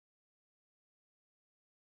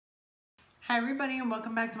Hi everybody and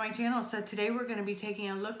welcome back to my channel. So today we're going to be taking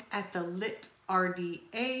a look at the Lit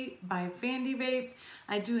RDA by Vandy Vape.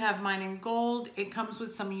 I do have mine in gold. It comes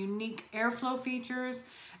with some unique airflow features,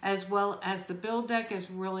 as well as the build deck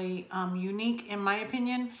is really unique in my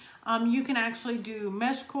opinion. You can actually do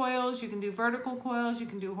mesh coils, you can do vertical coils, you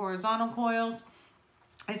can do horizontal coils.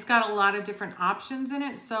 It's got a lot of different options in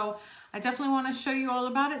it, so I definitely want to show you all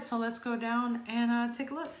about it. So let's go down and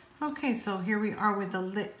take a look. Okay, so here we are with the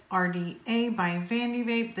Lit RDA by Vandy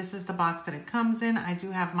Vape. This is the box that it comes in. I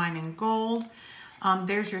do have mine in gold.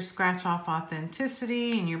 There's your scratch off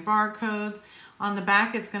authenticity and your barcodes. On the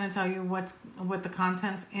back, it's going to tell you what the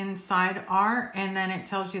contents inside are, and then it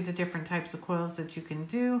tells you the different types of coils that you can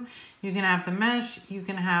do. You can have the mesh, you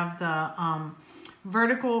can have the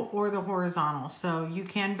vertical or the horizontal. So you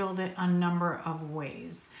can build it a number of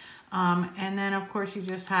ways. And then of course you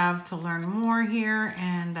just have to learn more here,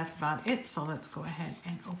 and that's about it. So let's go ahead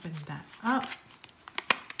and open that up.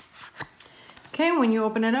 Okay, when you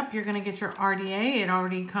open it up, you're going to get your RDA. It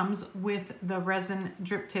already comes with the resin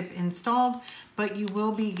drip tip installed, but you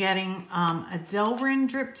will be getting a Delrin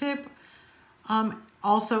drip tip,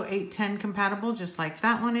 also 810 compatible, just like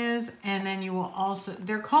that one is. And then you will also,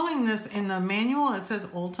 they're calling this in the manual, it says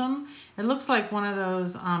Ultim. It looks like one of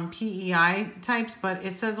those PEI types, but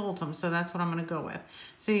it says Ultim, so that's what I'm going to go with.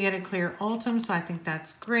 So you get a clear Ultim, so I think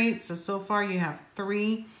that's great. So far you have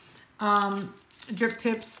 3 drip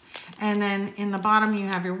tips, and then in the bottom you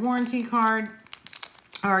have your warranty card,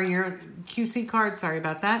 or your QC card, sorry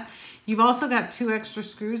about that. You've also got 2 extra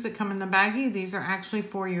screws that come in the baggie. These are actually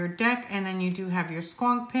for your deck, and then you do have your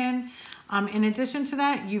squonk pin. In addition to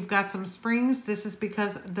that, you've got some springs. This is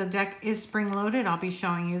because the deck is spring loaded. I'll be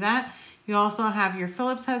showing you that. You also have your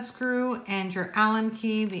Phillips head screw and your Allen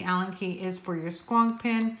key. The Allen key is for your squonk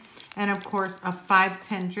pin. And of course, a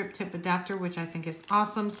 510 drip tip adapter, which I think is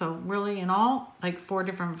awesome. So really in all, like 4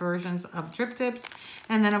 different versions of drip tips.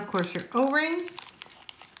 And then of course your O-rings.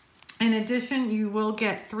 In addition, you will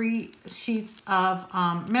get 3 sheets of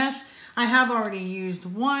mesh. I have already used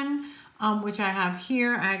one, which I have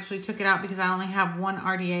here. I actually took it out because I only have one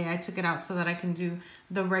RDA. I took it out so that I can do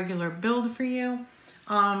the regular build for you.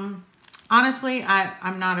 Honestly,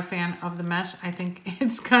 I'm not a fan of the mesh. I think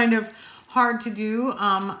it's kind of hard to do.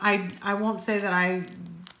 I won't say that I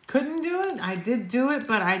couldn't do it. I did do it,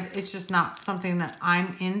 but it's just not something that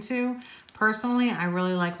I'm into. Personally, I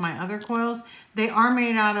really like my other coils. They are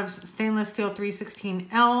made out of stainless steel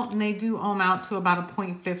 316L, and they do ohm out to about a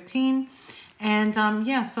 0.15. And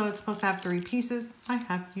yeah, so it's supposed to have 3 pieces. I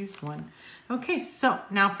have used one. Okay, so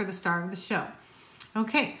now for the star of the show.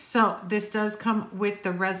 Okay, so this does come with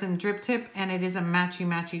the resin drip tip, and it is a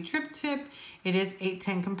matchy drip tip. It is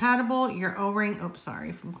 810 compatible. Your O-ring, oops, sorry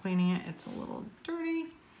if I'm cleaning it. It's a little dirty.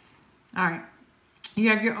 All right. You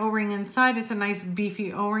have your O-ring inside. It's a nice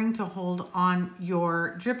beefy O-ring to hold on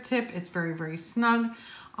your drip tip. It's very, very snug.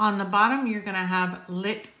 On the bottom, you're going to have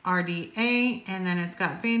Lit RDA, and then it's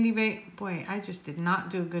got Vandy Vape. Boy, I just did not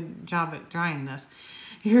do a good job at drying this.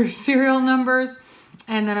 Your serial numbers,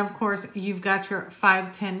 and then of course, you've got your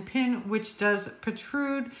 510 pin, which does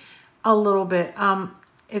protrude a little bit.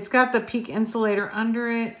 It's got the peak insulator under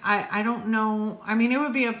it. I don't know. I mean, it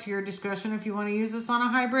would be up to your discretion if you want to use this on a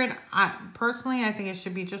hybrid. Personally, I think it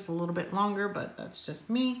should be just a little bit longer, but that's just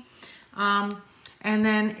me. And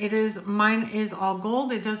then mine is all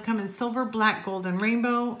gold. It does come in silver, black, gold, and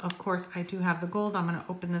rainbow. Of course, I do have the gold. I'm going to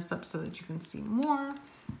open this up so that you can see more.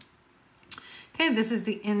 Okay, this is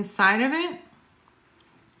the inside of it.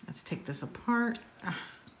 Let's take this apart.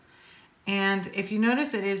 And if you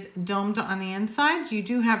notice, it is domed on the inside. You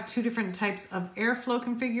do have 2 different types of airflow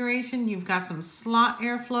configuration. You've got some slot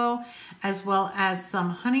airflow as well as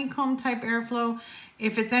some honeycomb type airflow.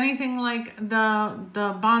 If it's anything like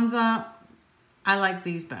the Bonza, I like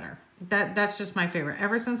these better. That's just my favorite.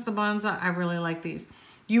 Ever since the Bonza, I really like these.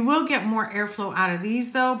 You will get more airflow out of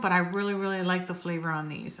these though, but I really, really like the flavor on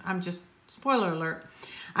these. I'm just, spoiler alert.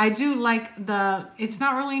 I do like it's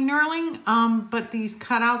not really knurling, but these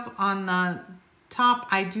cutouts on the top,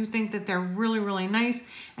 I do think that they're really, really nice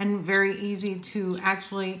and very easy to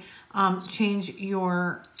actually change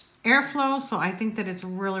your airflow. So I think that it's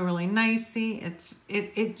really, really nice. See,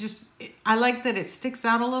 I like that it sticks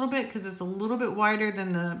out a little bit because it's a little bit wider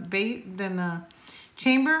than the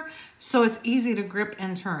chamber. So it's easy to grip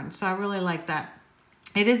and turn. So I really like that.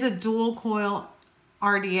 It is a dual coil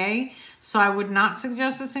RDA, so I would not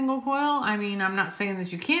suggest a single coil. I mean, I'm not saying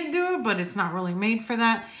that you can't do it, but it's not really made for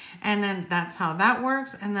that. And then that's how that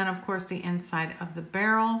works. And then of course the inside of the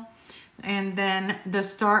barrel. And then the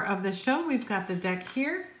star of the show, we've got the deck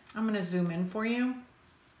here. I'm going to zoom in for you.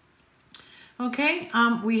 Okay,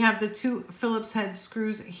 we have the 2 Phillips head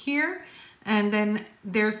screws here, and then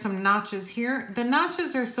there's some notches here. The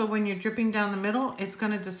notches are so when you're dripping down the middle, it's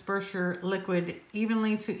going to disperse your liquid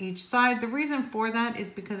evenly to each side. The reason for that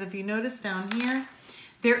is because if you notice down here,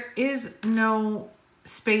 there is no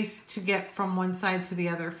space to get from one side to the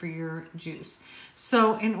other for your juice.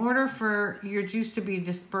 So in order for your juice to be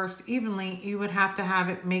dispersed evenly, you would have to have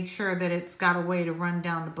it make sure that it's got a way to run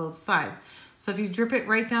down to both sides. So if you drip it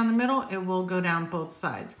right down the middle, it will go down both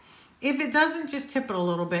sides. If it doesn't, just tip it a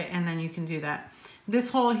little bit and then you can do that.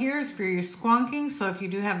 This hole here is for your squonking. So if you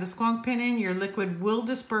do have the squonk pin in, your liquid will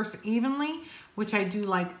disperse evenly, which I do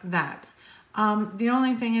like that. The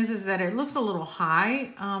only thing is that it looks a little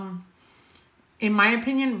high, in my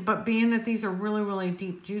opinion, but being that these are really, really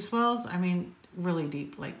deep juice wells, I mean, really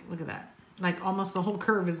deep, like, look at that. Like almost the whole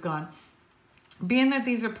curve is gone. Being that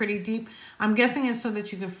these are pretty deep, I'm guessing it's so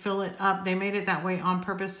that you can fill it up. They made it that way on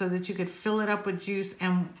purpose so that you could fill it up with juice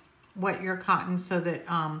and wet your cotton so that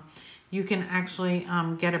you can actually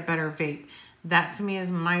get a better vape. That to me is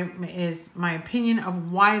my opinion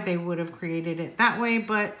of why they would have created it that way,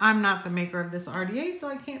 but I'm not the maker of this RDA, so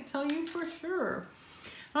I can't tell you for sure.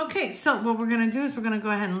 Okay, so what we're going to do is we're going to go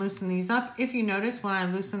ahead and loosen these up. If you notice, when I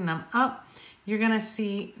loosen them up, you're going to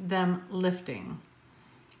see them lifting.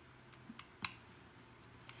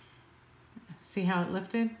 See how it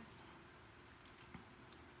lifted?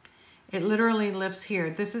 It literally lifts here.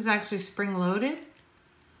 This is actually spring loaded.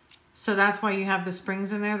 So that's why you have the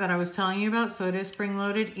springs in there that I was telling you about. So it is spring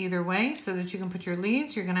loaded either way so that you can put your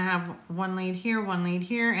leads. You're going to have one lead here,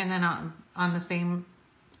 and then on the same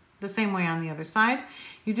way on the other side.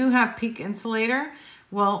 You do have peak insulator.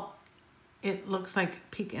 Well, it looks like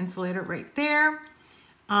peak insulator right there.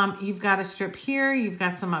 You've got a strip here, you've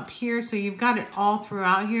got some up here, so you've got it all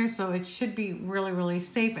throughout here, so it should be really, really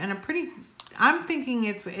safe and I'm thinking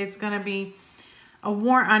it's gonna be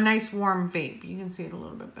a nice warm vape. You can see it a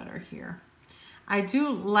little bit better here. I do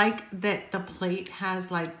like that the plate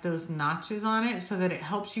has like those notches on it so that it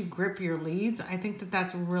helps you grip your leads. I think that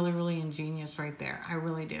that's really, really ingenious right there. I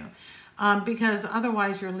really do. Because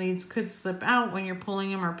otherwise your leads could slip out when you're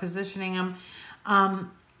pulling them or positioning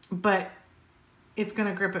them. But it's going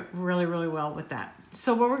to grip it really, really well with that.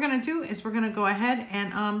 So what we're going to do is we're going to go ahead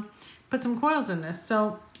and put some coils in this.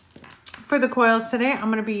 So for the coils today,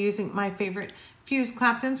 I'm going to be using my favorite Fuse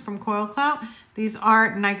Claptons from Coil Clout. These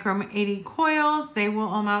are Nichrome 80 coils. They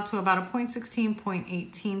will amount to about a 0.16,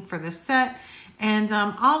 0.18 for the set. And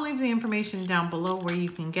I'll leave the information down below where you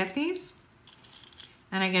can get these.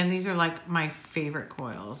 And again, these are like my favorite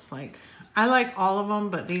coils. Like, I like all of them,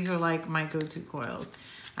 but these are like my go-to coils.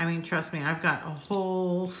 I mean, trust me, I've got a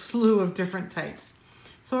whole slew of different types.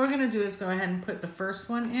 So what we're going to do is go ahead and put the first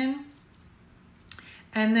one in.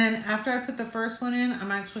 And then after I put the first one in, I'm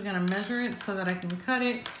actually going to measure it so that I can cut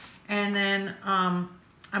it. And then I'm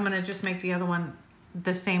going to just make the other one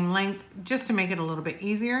the same length just to make it a little bit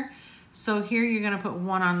easier. So here you're going to put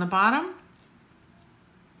one on the bottom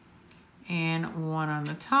and one on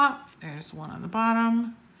the top. There's one on the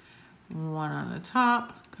bottom, one on the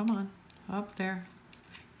top. Come on, up there.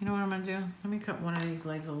 You know what I'm going to do? Let me cut one of these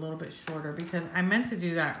legs a little bit shorter because I meant to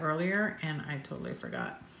do that earlier and I totally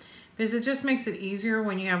forgot. Because it just makes it easier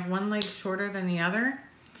when you have one leg shorter than the other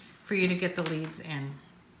for you to get the leads in.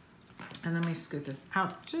 And then we scoot this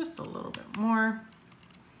out just a little bit more.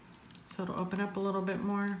 So it'll open up a little bit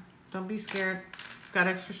more. Don't be scared. Got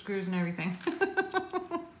extra screws and everything.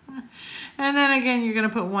 And then again, you're going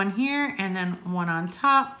to put one here and then one on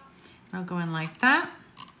top. I'll go in like that.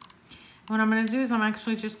 What I'm going to do is I'm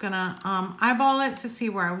actually just going to eyeball it to see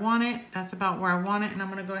where I want it. That's about where I want it. And I'm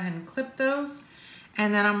going to go ahead and clip those.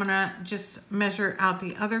 And then I'm going to just measure out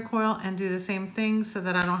the other coil and do the same thing so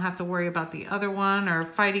that I don't have to worry about the other one or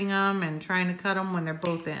fighting them and trying to cut them when they're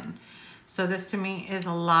both in. So this to me is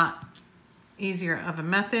a lot easier of a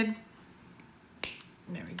method.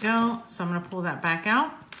 There we go. So I'm going to pull that back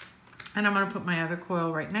out and I'm going to put my other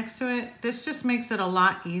coil right next to it. This just makes it a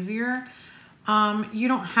lot easier. You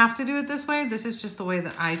don't have to do it this way. This is just the way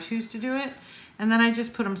that I choose to do it. And then I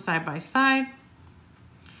just put them side by side.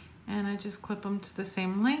 And I just clip them to the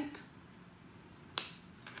same length.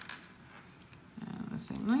 And the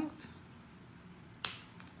same length.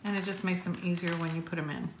 And it just makes them easier when you put them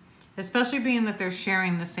in. Especially being that they're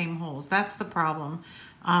sharing the same holes. That's the problem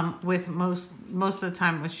with most of the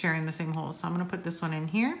time with sharing the same holes. So I'm going to put this one in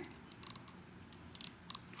here.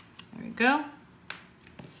 There we go.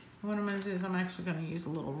 What I'm going to do is I'm actually going to use a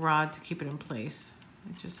little rod to keep it in place.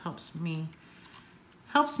 It just helps me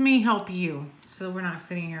help you, so we're not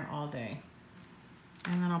sitting here all day.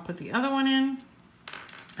 And then I'll put the other one in,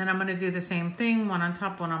 and I'm going to do the same thing, one on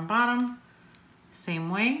top, one on bottom.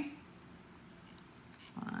 Same way.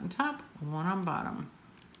 One on top, one on bottom.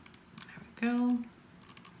 There we go.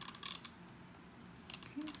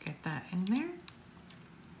 Okay, get that in there.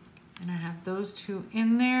 And I have those two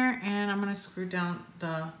in there, and I'm gonna screw down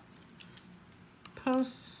the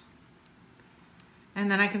posts. And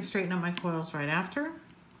then I can straighten up my coils right after.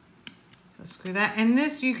 So screw that. And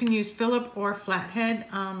this, you can use Phillips or flathead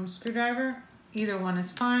screwdriver. Either one is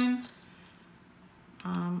fine.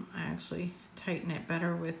 I actually tighten it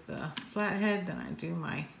better with the flathead than I do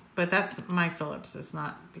but that's my Phillips. It's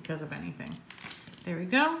not because of anything. There we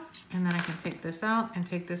go. And then I can take this out and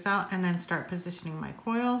take this out and then start positioning my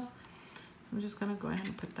coils. So I'm just gonna go ahead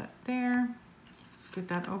and put that there. Scoot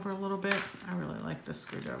that over a little bit. I really like this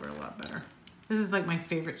screwdriver a lot better. This is like my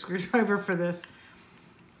favorite screwdriver for this.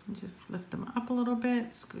 Just lift them up a little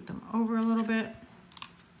bit, scoot them over a little bit,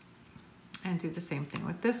 and do the same thing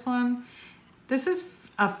with this one. This is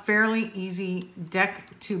a fairly easy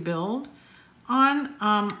deck to build on.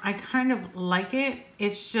 I kind of like it.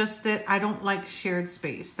 It's just that I don't like shared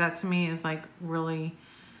space. That to me is like really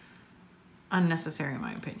unnecessary in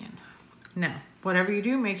my opinion. Now, whatever you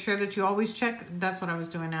do, make sure that you always check. That's what I was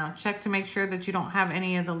doing now. Check to make sure that you don't have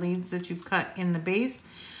any of the leads that you've cut in the base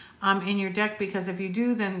in your deck, because if you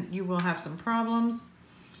do, then you will have some problems.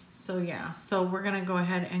 So yeah, so we're gonna go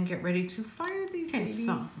ahead and get ready to fire these babies.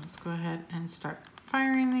 So let's go ahead and start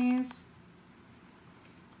firing these.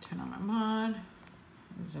 Turn on my mod,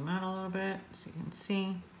 zoom out a little bit so you can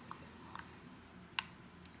see.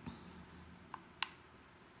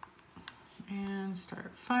 And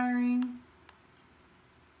start firing.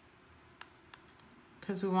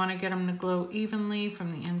 Because we want to get them to glow evenly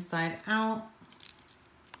from the inside out.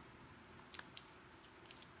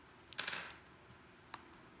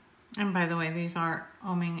 And by the way, these are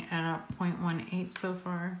ohming at a 0.18 so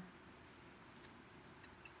far.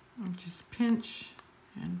 And just pinch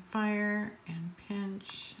and fire and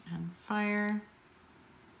pinch and fire.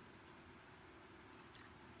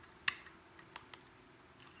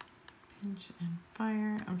 Pinch and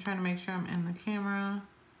fire. I'm trying to make sure I'm in the camera.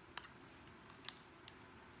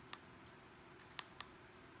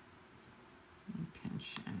 And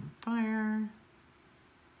pinch and fire.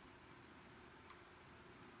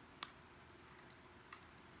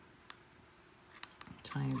 I'm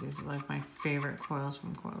telling you, these are like my favorite coils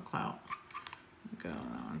from Coil Clout. Go,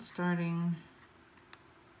 that one's starting.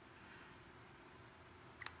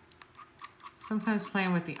 Sometimes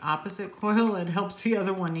playing with the opposite coil, it helps the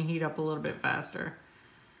other one to heat up a little bit faster.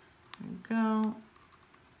 There we go.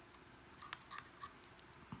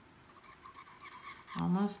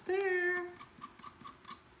 Almost there.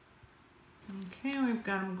 Okay, we've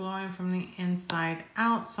got them glowing from the inside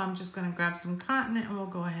out, so I'm just gonna grab some cotton and we'll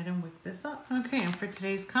go ahead and wick this up. Okay, and for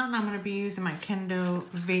today's cotton, I'm gonna be using my Kendo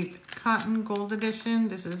Vape Cotton Gold Edition.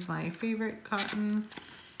 This is my favorite cotton.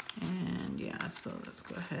 And yeah, so let's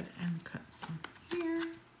go ahead and cut some here.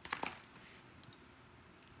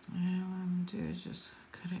 And what I'm gonna do is just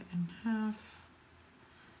cut it in half.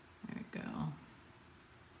 There we go.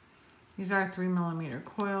 These are 3mm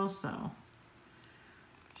coils, so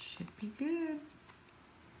should be good.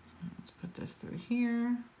 Let's put this through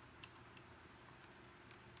here.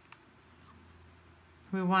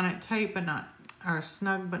 We want it tight, but not, or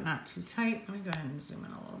snug, but not too tight. Let me go ahead and zoom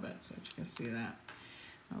in a little bit so that you can see that.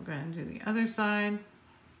 I'll go ahead and do the other side.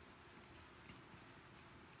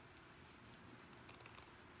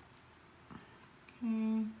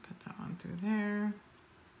 Okay, put that one through there.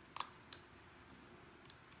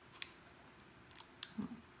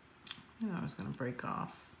 I knew that was going to break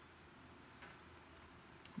off.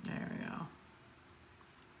 There we go.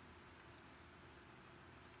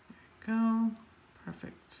 There we go.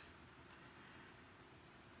 Perfect.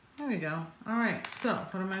 There we go. All right, so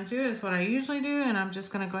what I'm going to do is what I usually do, and I'm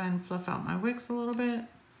just going to go ahead and fluff out my wicks a little bit.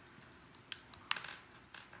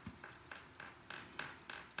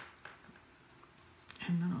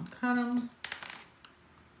 And then I'll cut them.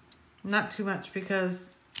 Not too much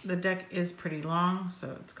because the deck is pretty long,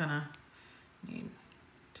 so it's going to need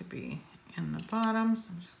to be in the bottom. So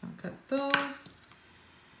I'm just going to cut those.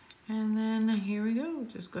 And then here we go.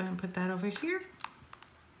 Just go ahead and put that over here.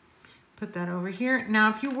 Put that over here.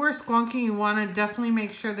 Now, if you were squonking, you want to definitely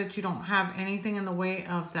make sure that you don't have anything in the way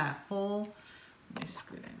of that hole. Let me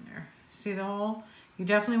scoot in there. See the hole? You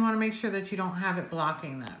definitely want to make sure that you don't have it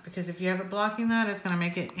blocking that, because if you have it blocking that, it's going to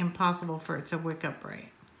make it impossible for it to wick up right.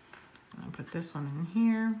 I'm going to put this one in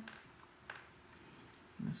here.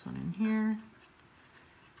 And this one in here.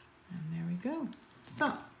 And there we go.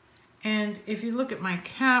 So, and if you look at my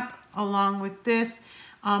cap along with this,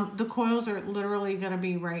 The coils are literally going to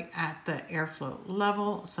be right at the airflow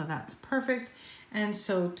level, so that's perfect. And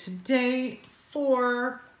so today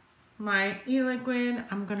for my e-liquid,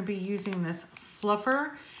 I'm going to be using this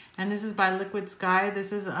fluffer, and this is by Liquid Sky.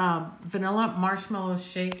 This is a vanilla marshmallow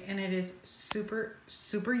shake, and it is super,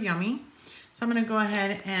 super yummy. So I'm going to go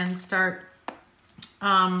ahead and start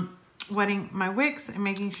wetting my wicks and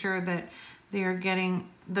making sure that they are getting,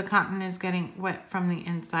 the cotton is getting wet from the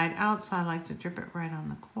inside out. So I like to drip it right on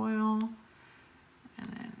the coil, and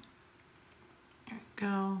then there we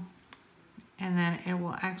go. And then it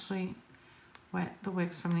will actually wet the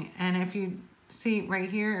wicks from the, and if you see right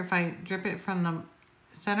here, if I drip it from the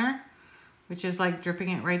center, which is like dripping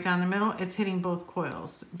it right down the middle, it's hitting both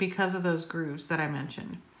coils because of those grooves that I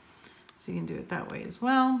mentioned. So you can do it that way as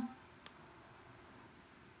well.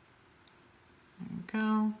 There we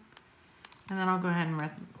go. And then I'll go ahead and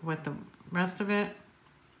wet the rest of it.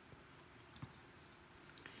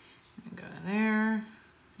 And go there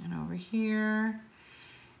and over here.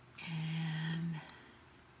 And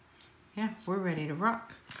yeah, we're ready to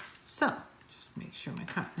rock. So just make sure my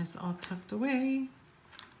cotton is all tucked away.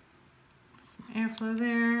 Some airflow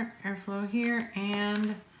there, airflow here,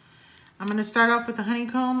 and I'm going to start off with the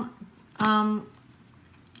honeycomb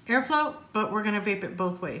airflow, but we're going to vape it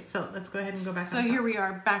both ways. So let's go ahead and go back on top. So here we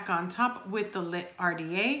are back on top with the lit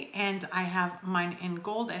RDA, and I have mine in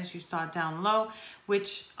gold, as you saw down low,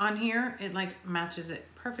 which on here it like matches it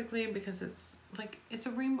perfectly because it's like, it's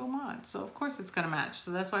a rainbow mod, so of course it's going to match.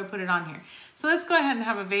 So that's why I put it on here. So let's go ahead and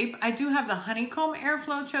have a vape. I do have the honeycomb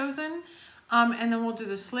airflow chosen, and then we'll do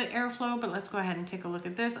the slit airflow, but let's go ahead and take a look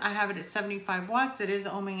at this. I have it at 75 watts. It is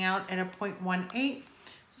ohming out at a 0.18.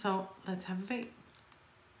 So let's have a vape.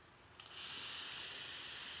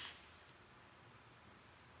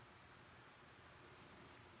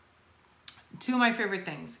 Two of my favorite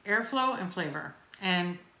things, airflow and flavor.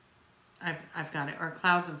 And I've got it, or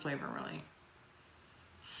clouds and flavor, really.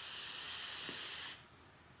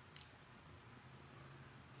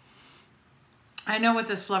 I know what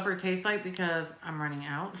this fluffer tastes like because I'm running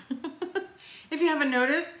out. If you haven't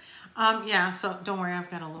noticed, yeah, so don't worry,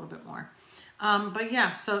 I've got a little bit more. But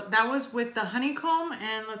yeah, so that was with the honeycomb,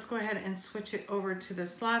 and let's go ahead and switch it over to the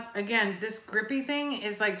slots. Again, this grippy thing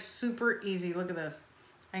is like super easy. Look at this.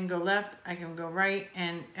 I can go left, I can go right,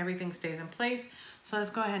 and everything stays in place. So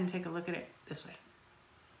let's go ahead and take a look at it this way.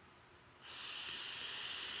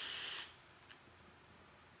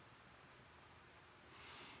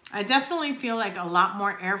 I definitely feel like a lot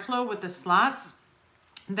more airflow with the slots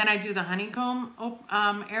than I do the honeycomb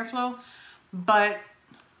airflow, but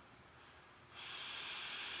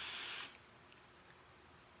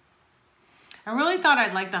I really thought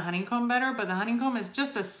I'd like the honeycomb better, but the honeycomb is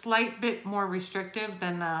just a slight bit more restrictive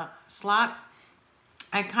than the slots.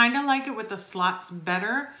 I kind of like it with the slots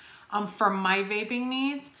better for my vaping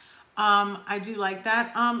needs. I do like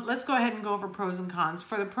that. Let's go ahead and go over pros and cons.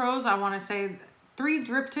 For the pros, I want to say 3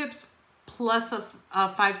 drip tips plus a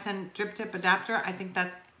 510 drip tip adapter. I think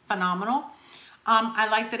that's phenomenal. I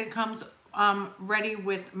like that it comes ready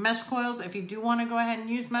with mesh coils. If you do want to go ahead and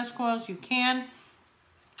use mesh coils, you can.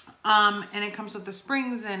 And it comes with the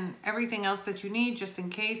springs and everything else that you need just in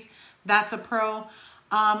case. That's a pro.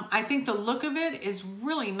 I think the look of it is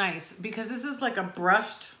really nice because this is like a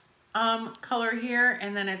brushed color here,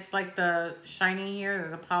 and then it's like the shiny here, or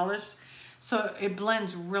the polished. So it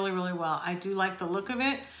blends really, really well. I do like the look of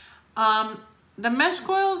it. The mesh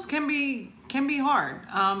coils can be hard.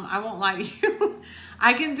 I won't lie to you.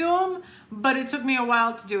 I can do them, but it took me a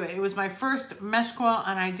while to do it. It was my first mesh coil,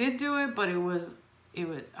 and I did do it, but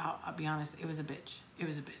I'll be honest, it was a bitch. It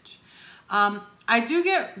was a bitch. I do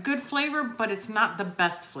get good flavor, but it's not the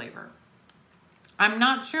best flavor. I'm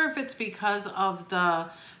not sure if it's because of the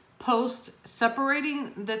post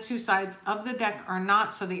separating the two sides of the deck or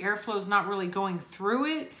not, so the airflow is not really going through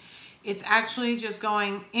it. It's actually just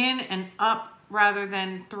going in and up rather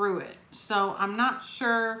than through it. So I'm not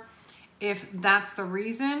sure if that's the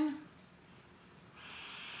reason.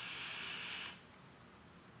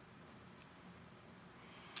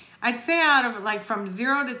 I'd say out of like from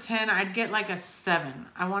 0 to 10, I'd get like a 7.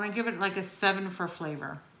 I want to give it like a 7 for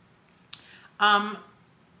flavor.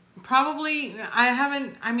 Probably,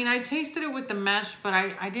 I tasted it with the mesh, but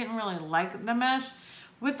I didn't really like the mesh.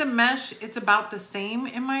 With the mesh, it's about the same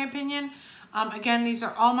in my opinion. Again, these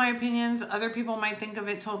are all my opinions. Other people might think of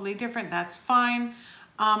it totally different. That's fine.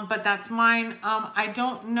 But that's mine. I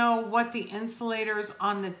don't know what the insulators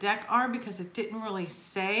on the deck are because it didn't really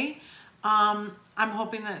say. I'm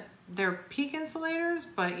hoping that they're peak insulators,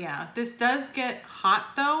 but yeah, this does get hot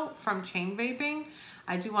though from chain vaping.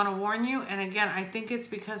 I do want to warn you. And again, I think it's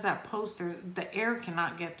because that poster, the air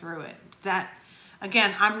cannot get through it. That,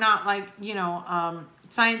 again, I'm not like, you know,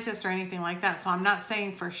 scientist or anything like that. So I'm not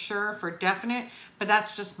saying for sure, for definite, but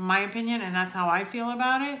that's just my opinion and that's how I feel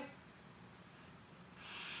about it.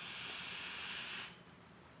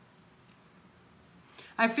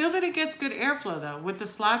 I feel that it gets good airflow though. With the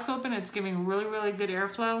slots open, it's giving really, really good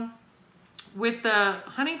airflow. With the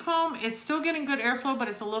honeycomb, it's still getting good airflow, but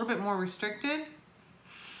it's a little bit more restricted.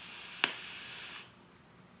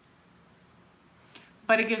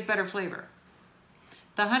 But it gives better flavor.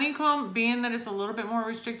 The honeycomb, being that it's a little bit more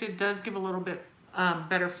restricted, does give a little bit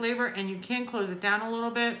better flavor, and you can close it down a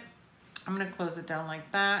little bit. I'm going to close it down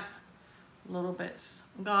like that. A little bit's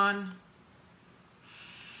gone.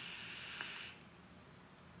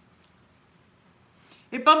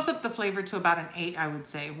 It bumps up the flavor to about an 8, I would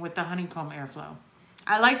say, with the honeycomb airflow.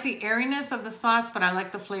 I like the airiness of the slots, but I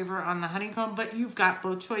like the flavor on the honeycomb, but you've got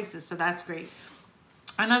both choices, so that's great.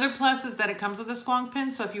 Another plus is that it comes with a squonk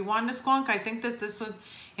pin, so if you wanted to squonk, I think that this would,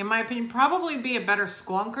 in my opinion, probably be a better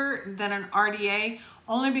squonker than an RDA,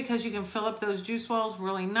 only because you can fill up those juice wells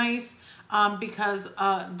really nice, because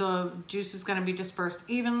the juice is going to be dispersed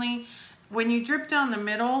evenly. When you drip down the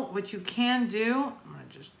middle, which you can do, I'm going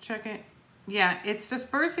to just check it. Yeah, it's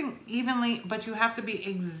dispersing evenly, but you have to be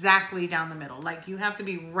exactly down the middle. Like, you have to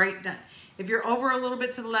be right down. If you're over a little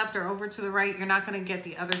bit to the left or over to the right, you're not going to get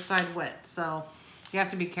the other side wet. So you have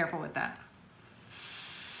to be careful with that.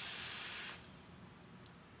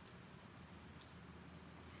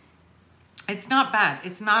 It's not bad.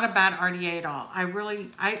 It's not a bad RDA at all. I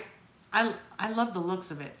love the looks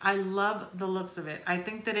of it. I love the looks of it. I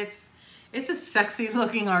think that it's a sexy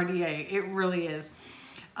looking RDA. It really is.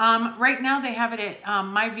 Right now they have it at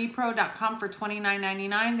myvpro.com for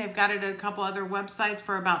 $29.99. They've got it at a couple other websites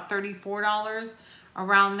for about $34,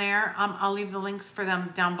 around there. I'll leave the links for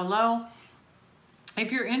them down below.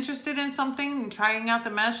 If you're interested in something and trying out the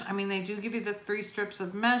mesh, I mean, they do give you the 3 strips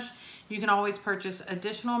of mesh. You can always purchase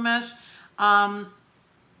additional mesh. And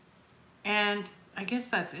I guess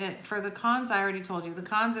that's it. For the cons, I already told you. The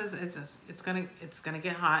cons is it's gonna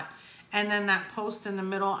get hot. And then that post in the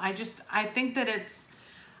middle, I think that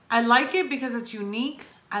I like it because it's unique.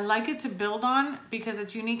 I like it to build on because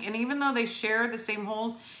it's unique. And even though they share the same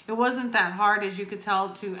holes, it wasn't that hard, as you could tell,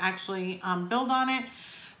 to actually build on it.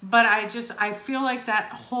 But I feel like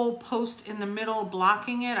that whole post in the middle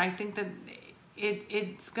blocking it, I think that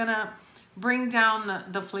it's gonna bring down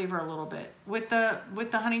the flavor a little bit. With the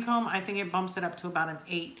honeycomb, I think it bumps it up to about an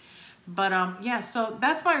 8. But yeah, so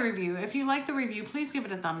that's my review. If you like the review, please give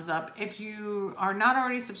it a thumbs up. If you are not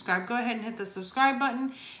already subscribed, go ahead and hit the subscribe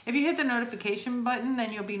button. If you hit the notification button,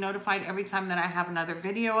 then you'll be notified every time that I have another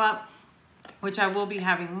video up, which I will be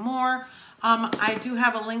having more. I do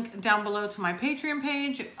have a link down below to my Patreon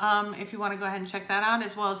page, if you want to go ahead and check that out,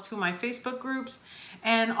 as well as to my Facebook groups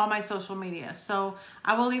and all my social media. So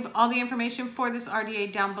I will leave all the information for this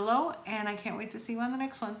RDA down below, and I can't wait to see you on the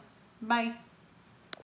next one. Bye.